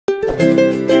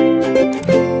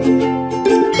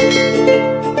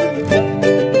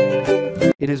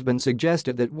It has been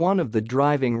suggested that one of the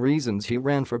driving reasons he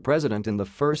ran for president in the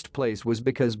first place was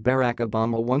because Barack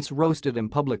Obama once roasted him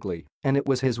publicly, and it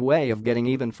was his way of getting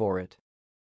even for it.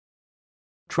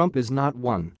 Trump is not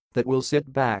one that will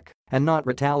sit back and not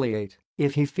retaliate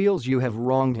if he feels you have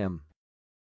wronged him.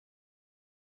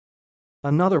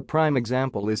 Another prime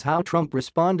example is how Trump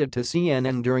responded to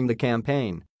CNN during the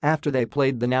campaign after they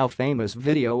played the now famous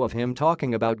video of him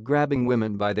talking about grabbing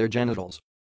women by their genitals.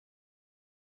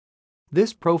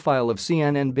 This profile of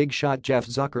CNN big shot Jeff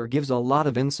Zucker gives a lot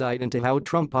of insight into how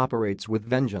Trump operates with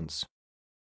vengeance.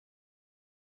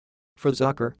 For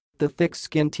Zucker, the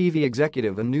thick-skinned TV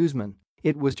executive and newsman,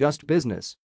 it was just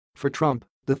business. For Trump,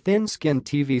 the thin-skinned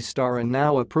TV star and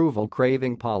now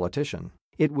approval-craving politician,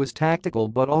 it was tactical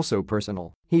but also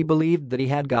personal. He believed that he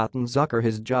had gotten Zucker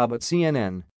his job at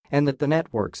CNN and that the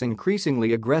network's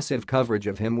increasingly aggressive coverage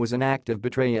of him was an act of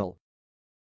betrayal.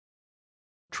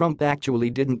 Trump actually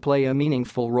didn't play a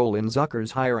meaningful role in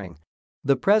Zucker's hiring.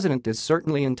 The president is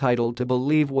certainly entitled to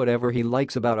believe whatever he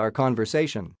likes about our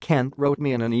conversation, Kent wrote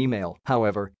me in an email.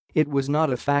 However, it was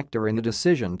not a factor in the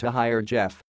decision to hire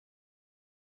Jeff.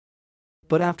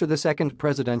 But after the second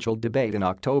presidential debate in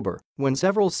October, when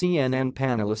several CNN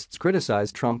panelists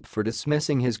criticized Trump for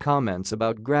dismissing his comments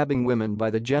about grabbing women by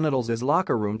the genitals as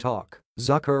locker room talk,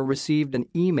 Zucker received an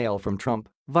email from Trump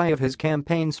via his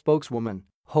campaign spokeswoman,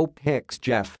 Hope Hicks.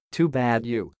 Jeff, too bad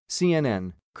you,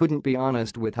 CNN, couldn't be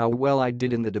honest with how well I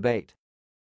did in the debate.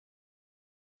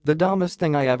 The dumbest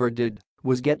thing I ever did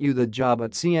was get you the job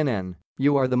at CNN.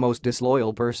 You are the most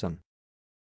disloyal person.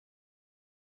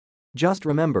 Just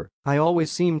remember, I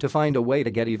always seem to find a way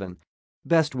to get even.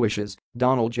 Best wishes,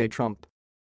 Donald J. Trump.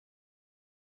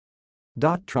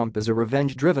 Trump is a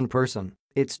revenge-driven person,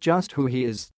 it's just who he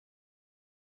is.